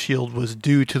ranks of S.H.I.E.L.D. was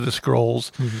due to the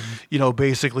Skrulls,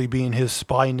 basically being his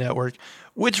spy network,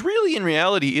 which really in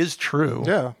reality is true.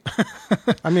 Yeah.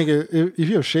 I mean, if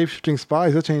you have shape-shifting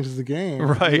spies, that changes the game.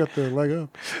 Right. You got the leg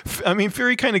up. I mean,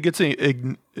 Fury kind of gets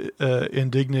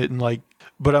indignant and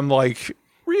but I'm like,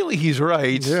 really, he's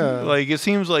right. Yeah. It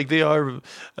seems like they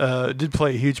did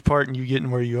play a huge part in you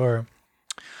getting where you are.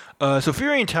 So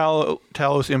Fury and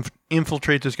Talos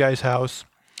infiltrate this guy's house.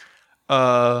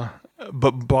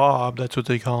 But Bob, that's what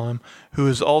they call him, who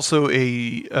is also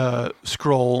a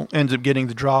Skrull, ends up getting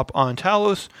the drop on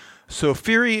Talos. So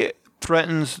Fury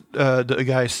threatens the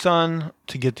guy's son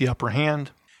to get the upper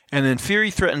hand. And then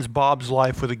Fury threatens Bob's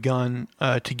life with a gun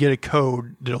to get a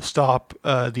code that'll stop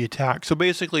the attack. So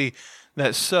basically,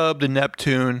 that sub, the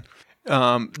Neptune,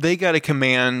 they got a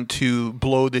command to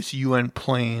blow this UN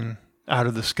plane out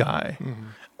of the sky.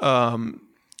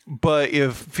 But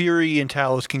if Fury and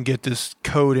Talos can get this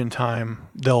code in time,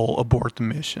 they'll abort the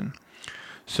mission.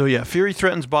 So yeah, Fury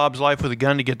threatens Bob's life with a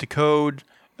gun to get the code,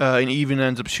 and even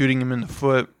ends up shooting him in the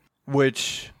foot,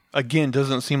 which, again,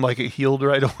 doesn't seem like it healed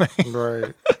right away.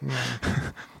 Right.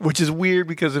 Which is weird,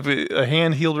 because if a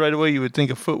hand healed right away, you would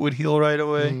think a foot would heal right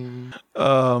away.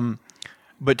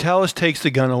 But Talos takes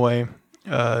the gun away,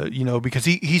 because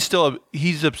he's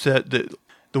upset that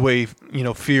the way,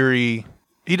 Fury,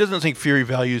 he doesn't think Fury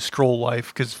values Skrull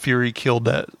life because Fury killed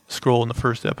that Skrull in the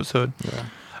first episode.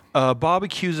 Yeah. Bob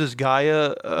accuses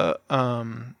Gaia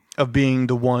of being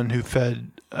the one who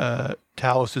fed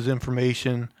Talos'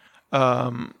 information.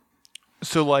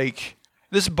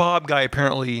 This Bob guy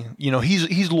apparently,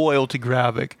 he's loyal to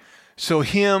Gravik. So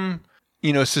him,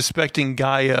 suspecting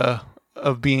Gaia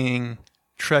of being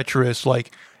treacherous,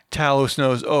 Talos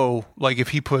knows, if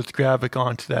he puts Gravik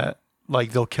onto that,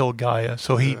 they'll kill Gaia.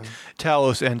 So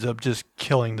Talos ends up just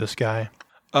killing this guy.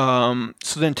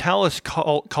 So then Talos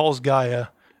calls Gaia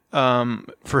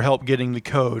for help getting the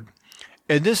code.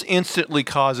 And this instantly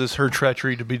causes her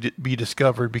treachery to be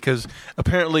discovered, because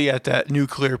apparently at that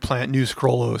nuclear plant, New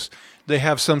Skrullos, they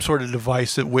have some sort of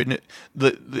device that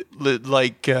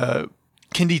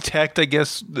can detect, I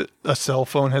guess, that a cell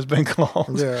phone has been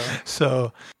called. Yeah.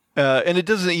 So, and it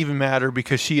doesn't even matter,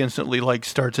 because she instantly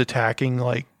starts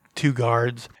attacking two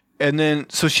guards, and then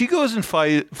so she goes and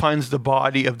finds the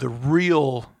body of the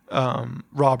real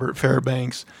Robert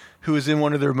Fairbanks, who is in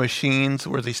one of their machines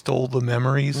where they stole the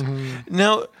memories.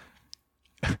 Now,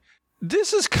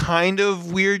 this is kind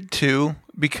of weird too,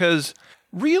 because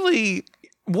really,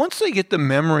 once they get the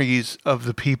memories of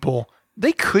the people,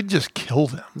 they could just kill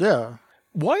them. Yeah.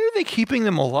 Why are they keeping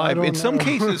them alive? In some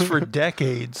cases for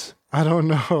decades. I don't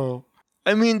know.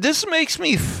 I mean, this makes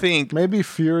me think maybe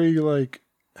Fury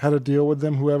had a deal with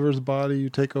them, whoever's body you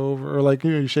take over, or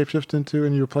you shapeshift into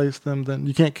and you replace them, then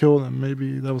you can't kill them.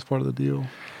 Maybe that was part of the deal.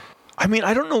 I mean,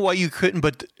 I don't know why you couldn't,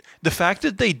 but the fact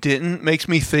that they didn't makes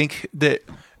me think that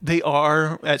they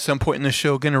are at some point in the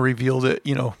show going to reveal that,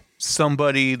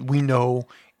 somebody we know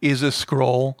is a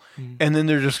Skrull, and then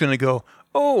they're just going to go,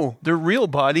 oh, their real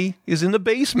body is in the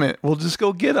basement. We'll just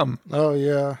go get them. Oh,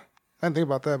 yeah. I didn't think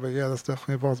about that, but yeah, that's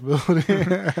definitely a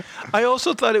possibility. I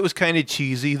also thought it was kind of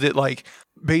cheesy that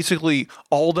basically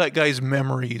all that guy's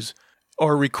memories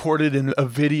are recorded in a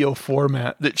video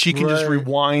format that she can just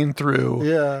rewind through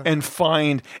and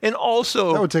find. And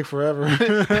also, that would take forever.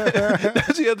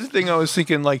 That's the other thing I was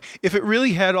thinking, if it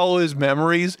really had all his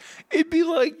memories, it'd be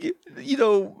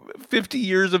 50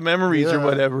 years of memories or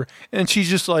whatever. And she's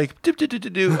just okay,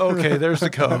 there's the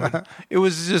code. It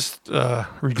was just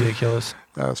ridiculous.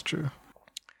 That's true.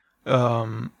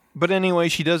 But anyway,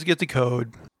 she does get the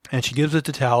code, and she gives it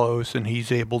to Talos, and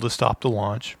he's able to stop the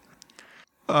launch.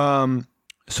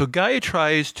 So Gaia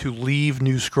tries to leave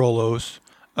New Skrullos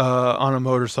on a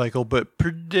motorcycle, but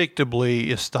predictably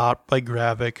is stopped by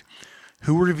Gravik,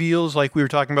 who reveals, like we were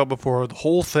talking about before, the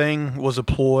whole thing was a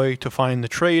ploy to find the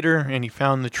traitor, and he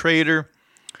found the traitor.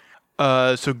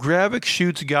 So Gravik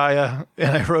shoots Gaia,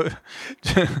 and I wrote,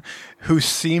 who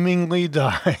seemingly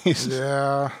dies.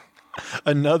 Yeah.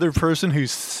 Another person who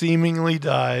seemingly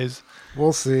dies.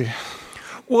 We'll see.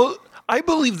 Well, I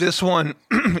believe this one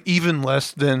even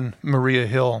less than Maria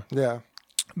Hill. Yeah.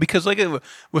 Because like I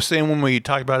was saying when we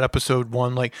talked about episode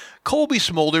 1, Cobie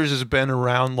Smulders has been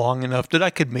around long enough that I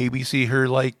could maybe see her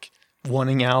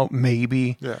wanting out,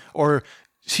 maybe. Yeah. Or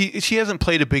she hasn't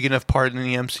played a big enough part in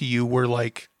the MCU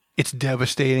where it's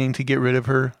devastating to get rid of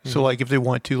her. Mm-hmm. So if they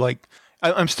want to,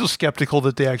 I'm still skeptical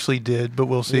that they actually did, but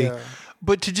we'll see. Yeah.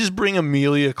 But to just bring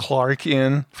Emilia Clarke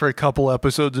in for a couple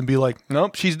episodes and be like,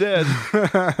 nope, she's dead.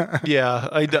 Yeah,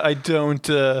 I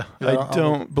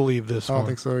don't believe this one. I don't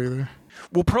think so either.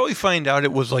 We'll probably find out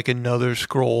it was like another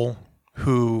Skrull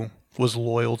who was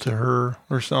loyal to her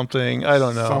or something. I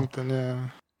don't know. Something, yeah.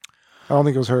 I don't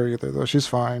think it was her either, though. She's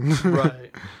fine.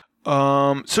 Right.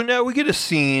 So now we get a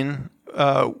scene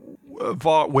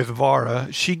with Vara.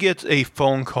 She gets a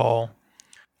phone call,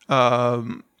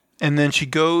 and then she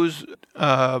goes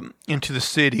into the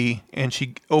city, and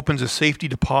she opens a safety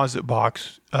deposit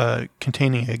box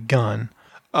containing a gun.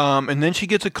 And then she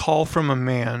gets a call from a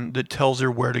man that tells her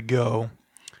where to go.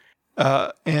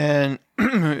 And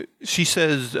she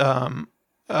says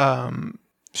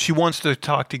she wants to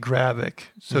talk to Gravik.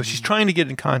 So she's trying to get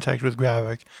in contact with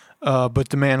Gravik. But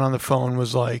the man on the phone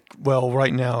was like, well,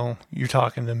 right now you're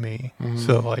talking to me.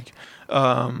 So like,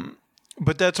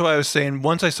 but that's why I was saying,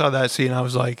 once I saw that scene, I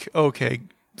was like, okay,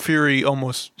 Fury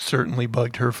almost certainly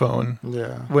bugged her phone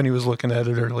when he was looking at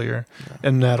it earlier. Yeah.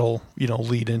 And that'll,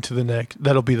 lead into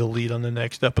that'll be the lead on the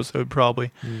next episode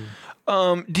probably.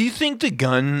 Do you think the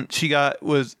gun she got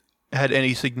had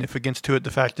any significance to it,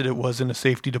 the fact that it was in a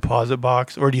safety deposit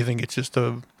box, or do you think it's just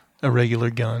a regular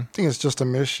gun? I think it's just a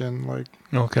mission,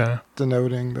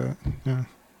 denoting that, yeah.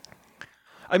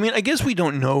 I mean, I guess we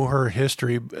don't know her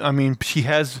history. I mean, she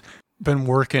has been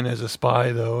working as a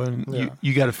spy, though, and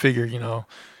you got to figure,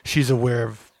 she's aware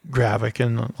of Gravik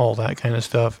and all that kind of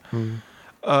stuff.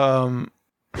 But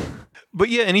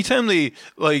yeah, anytime they,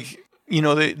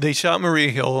 they shot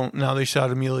Maria Hill, now they shot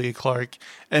Emilia Clarke,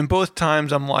 and both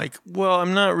times I'm like, well,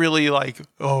 I'm not really dun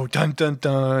dun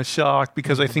dun, shocked,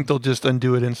 because I think they'll just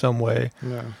undo it in some way.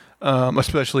 Yeah.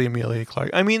 Especially Emilia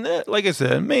Clarke. I mean, like I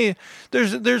said,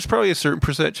 there's probably a certain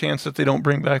 % chance that they don't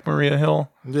bring back Maria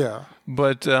Hill. Yeah.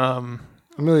 But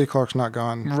Emilia Clarke's not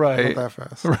gone right that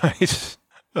fast. Right.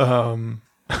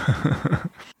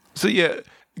 So yeah,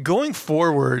 going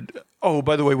forward. Oh,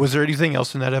 by the way, was there anything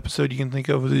else in that episode you can think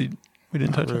of that we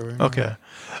didn't touch on? Okay.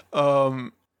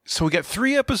 So we got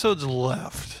 3 episodes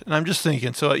left, and I'm just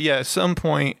thinking. So yeah, at some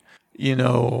point, they're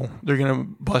gonna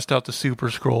bust out the Super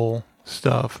Skrull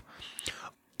stuff.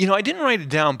 I didn't write it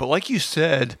down, but like you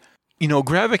said,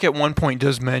 Gravik at one point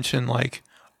does mention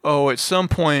at some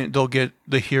point they'll get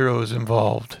the heroes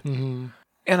involved. Mm-hmm.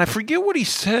 And I forget what he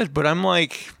said, but I'm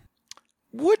like,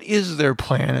 what is their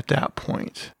plan at that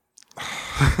point?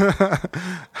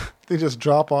 They just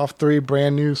drop off 3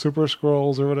 brand new Super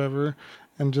Skrulls or whatever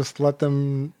and just let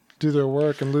them do their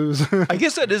work and lose. I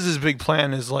guess that is his big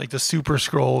plan, is the Super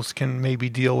Skrulls can maybe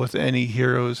deal with any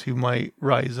heroes who might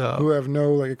rise up. Who have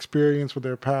no experience with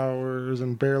their powers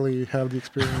and barely have the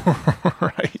experience.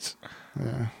 Right.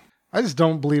 Yeah. I just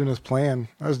don't believe in his plan.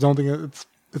 I just don't think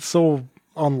it's so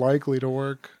unlikely to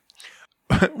work.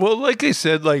 Well, like I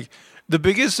said, the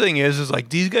biggest thing is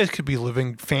these guys could be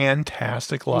living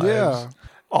fantastic lives. Yeah.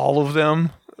 All of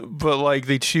them, but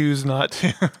they choose not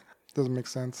to. Doesn't make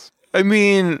sense. I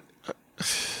mean,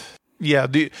 yeah,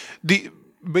 the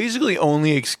basically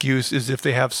only excuse is if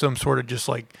they have some sort of just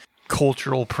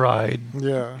cultural pride.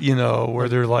 Yeah. Where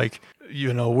they're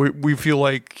we feel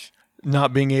like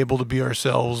not being able to be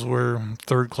ourselves, we're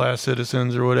third-class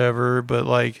citizens or whatever, but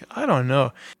I don't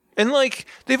know. And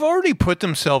they've already put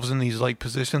themselves in these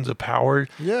positions of power.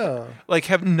 Yeah.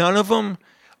 Have none of them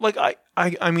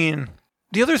I mean,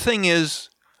 the other thing is,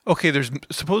 okay, there's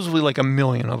supposedly 1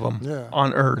 million of them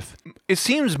on Earth. It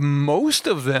seems most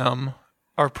of them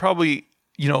are probably,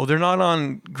 they're not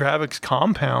on Gravik's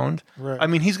compound. Right. I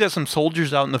mean, he's got some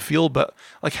soldiers out in the field, but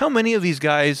how many of these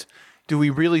guys do we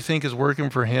really think is working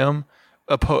for him?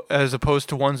 As opposed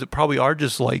to ones that probably are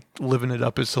just living it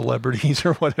up as celebrities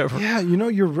or whatever. Yeah,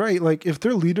 you're right. If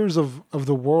they're leaders of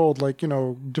the world,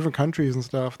 different countries and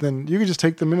stuff, then you could just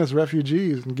take them in as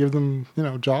refugees and give them,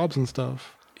 jobs and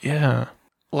stuff. Yeah.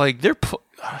 The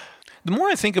more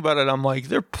I think about it, I'm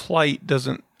their plight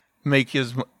doesn't make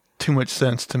too much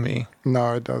sense to me.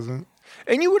 No, it doesn't.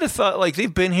 And you would have thought,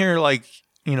 they've been here,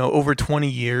 over 20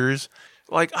 years.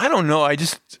 I don't know. I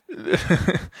just,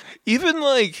 even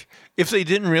if they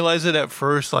didn't realize it at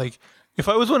first, if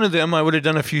I was one of them, I would have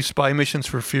done a few spy missions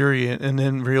for Fury and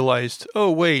then realized,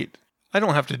 oh, wait, I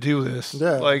don't have to do this.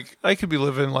 Yeah. I could be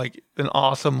living an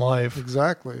awesome life.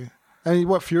 Exactly. And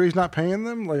what, Fury's not paying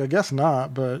them? I guess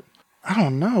not, but I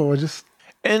don't know.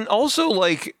 And also,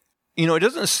 it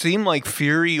doesn't seem like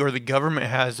Fury or the government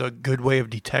has a good way of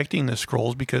detecting the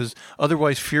Skrulls, because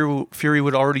otherwise Fury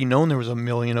would already known there was 1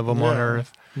 million of them on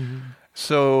Earth. Mm-hmm.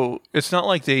 So it's not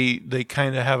like they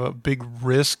kind of have a big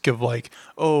risk of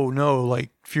oh no,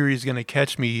 Fury's going to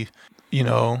catch me,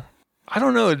 I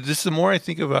don't know. Just the more I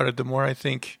think about it, the more I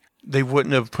think, they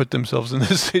wouldn't have put themselves in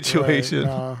this situation.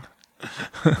 Right,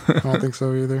 I don't think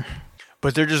so either.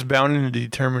 But they're just bound and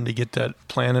determined to get that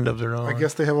planet of their own. I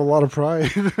guess they have a lot of pride.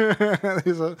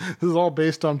 This is all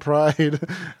based on pride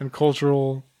and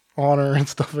cultural honor and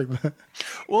stuff like that.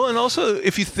 Well, and also,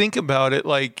 if you think about it,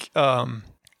 like,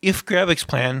 if Gravik's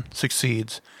plan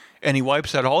succeeds and he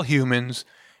wipes out all humans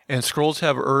and Skrulls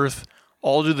have Earth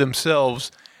all to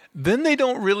themselves, then they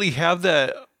don't really have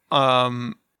that,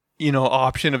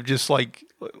 option of just, like,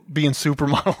 being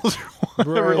supermodels or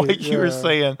whatever, Right, like you were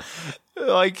saying.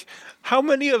 Like, how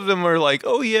many of them are like,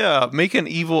 oh yeah, make an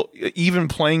even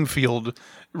playing field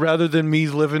rather than me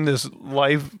living this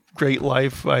great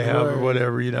life I have or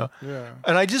whatever, Yeah.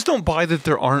 And I just don't buy that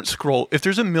there aren't Skrull. If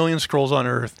there's 1 million Skrulls on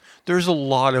Earth, there's a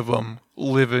lot of them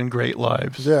living great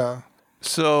lives. Yeah.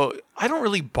 So I don't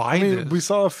really buy this. We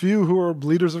saw a few who are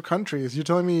leaders of countries. You're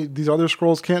telling me these other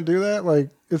Skrulls can't do that?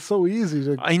 Like, it's so easy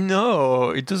to... I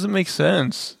know. It doesn't make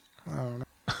sense. I don't know.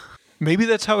 Maybe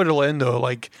that's how it'll end, though.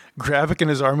 Like, Gravik and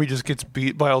his army just gets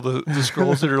beat by all the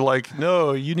Skrulls that are like,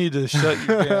 no, you need to shut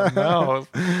your damn mouth.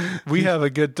 We have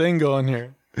a good thing going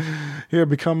here. Here,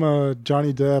 become a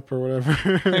Johnny Depp or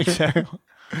whatever. Exactly.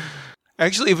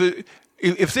 Actually,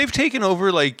 if they've taken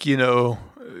over, like, Shooter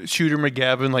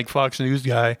McGavin, like Fox News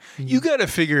guy, you got to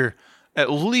figure at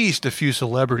least a few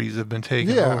celebrities have been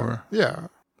taken over. Yeah.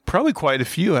 Probably quite a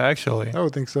few, actually. I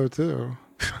would think so, too.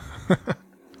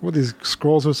 What these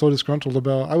Skrulls are so disgruntled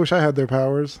about. I wish I had their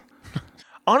powers.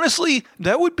 Honestly,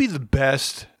 that would be the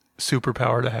best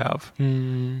superpower to have.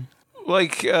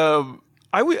 Like,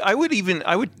 I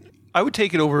would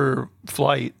take it over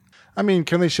flight. I mean,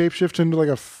 can they shapeshift into like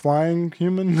a flying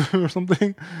human or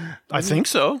something? I think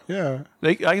so. Yeah.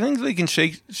 I think they can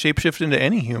shapeshift into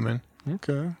any human.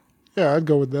 Okay. Yeah, I'd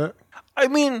go with that. I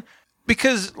mean,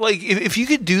 because like if you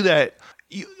could do that,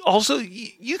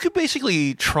 you could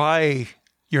basically try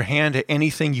your hand at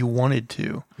anything you wanted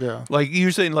to. Yeah. Like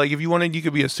you're saying, like if you wanted, you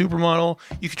could be a supermodel.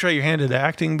 You could try your hand at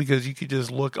acting because you could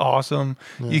just look awesome.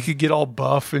 Yeah. You could get all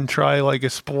buff and try like a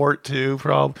sport too.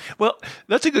 Probably. Well,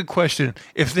 that's a good question.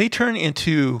 If they turn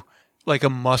into like a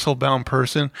muscle-bound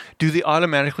person, do they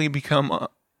automatically become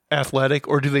athletic,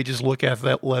 or do they just look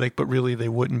athletic, but really they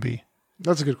wouldn't be?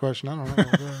 That's a good question. I don't know.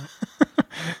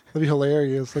 That'd be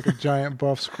hilarious. Like a giant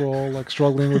buff Skrull, like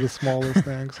struggling with the smallest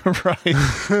things. Right.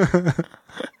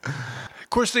 Of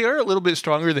course, they are a little bit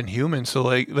stronger than humans, so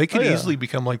like they could easily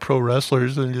become like pro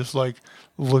wrestlers and just like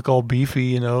look all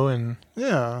beefy, and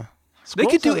yeah, Skrulls they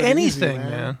could do anything,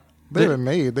 man. They've been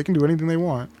made. They can do anything they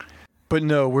want. But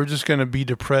no, we're just gonna be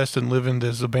depressed and live in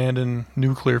this abandoned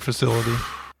nuclear facility.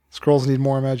 Skrulls need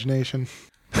more imagination.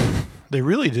 They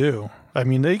really do. I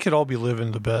mean, they could all be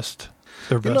living their best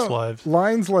lives.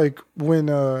 Lines like when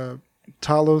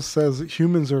Talos says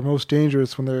humans are most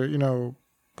dangerous when they're,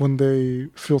 when they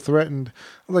feel threatened.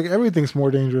 Like everything's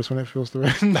more dangerous when it feels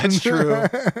threatened. That's true.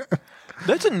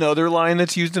 That's another line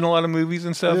that's used in a lot of movies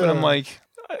and stuff. Yeah. And I'm like,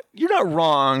 you're not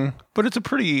wrong, but it's a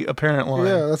pretty apparent line.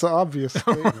 Yeah, that's an obvious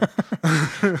statement.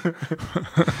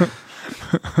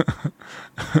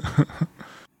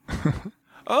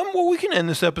 Well, we can end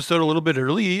this episode a little bit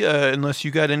early, unless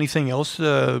you got anything else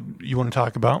you want to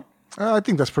talk about. I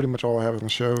think that's pretty much all I have in the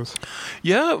shows.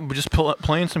 Yeah, we're just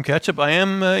playing some catch up. I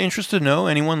am interested to know,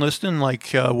 anyone listening,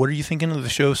 like, what are you thinking of the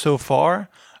show so far?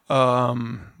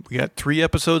 We got 3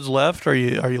 episodes left. Are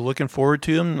you looking forward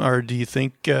to them, or do you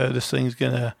think this thing's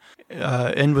gonna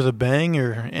end with a bang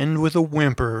or end with a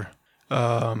whimper?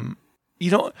 I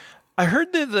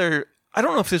heard that I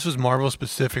don't know if this was Marvel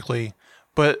specifically,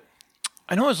 but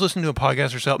I know I was listening to a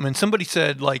podcast or something, and somebody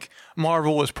said, like,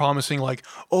 Marvel was promising, like,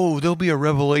 oh, there'll be a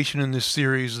revelation in this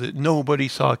series that nobody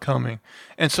saw coming.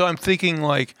 And so I'm thinking,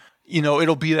 like,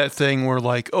 it'll be that thing where,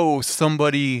 like, oh,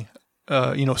 somebody,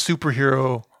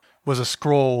 superhero was a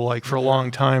Skrull, like, for a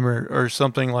long time or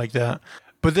something like that.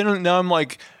 But then now I'm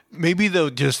like, maybe they'll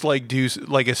just, like, do,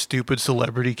 like, a stupid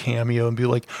celebrity cameo and be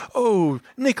like, oh,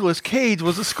 Nicolas Cage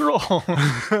was a Skrull.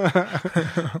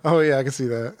 Oh, yeah, I can see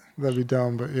that. That'd be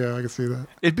dumb, but yeah, I can see that.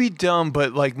 It'd be dumb,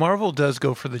 but, like, Marvel does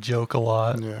go for the joke a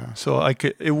lot. Yeah. So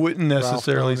it wouldn't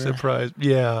necessarily surprise.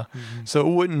 Yeah. Mm-hmm. So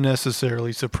it wouldn't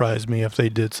necessarily surprise me if they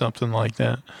did something like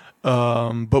that.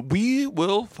 But we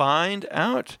will find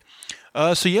out.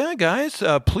 So yeah, guys,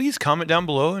 please comment down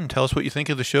below and tell us what you think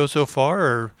of the show so far,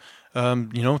 or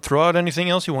throw out anything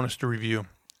else you want us to review.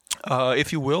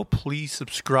 If you will, please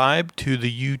subscribe to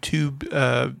the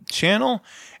YouTube channel,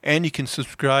 and you can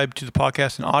subscribe to the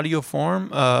podcast in audio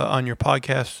form on your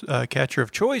podcast catcher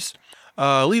of choice.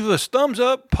 Leave us thumbs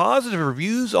up, positive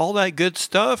reviews, all that good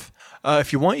stuff.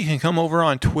 If you want, you can come over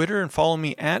on Twitter and follow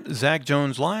me at Zach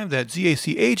Jones Live. That's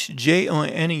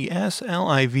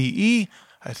ZachJonesLive.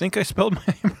 I think I spelled my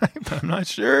name right, but I'm not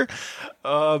sure.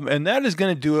 And that is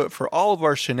going to do it for all of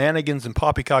our shenanigans and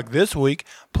poppycock this week.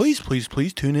 Please, please,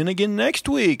 please tune in again next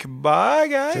week. Bye,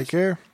 guys. Take care.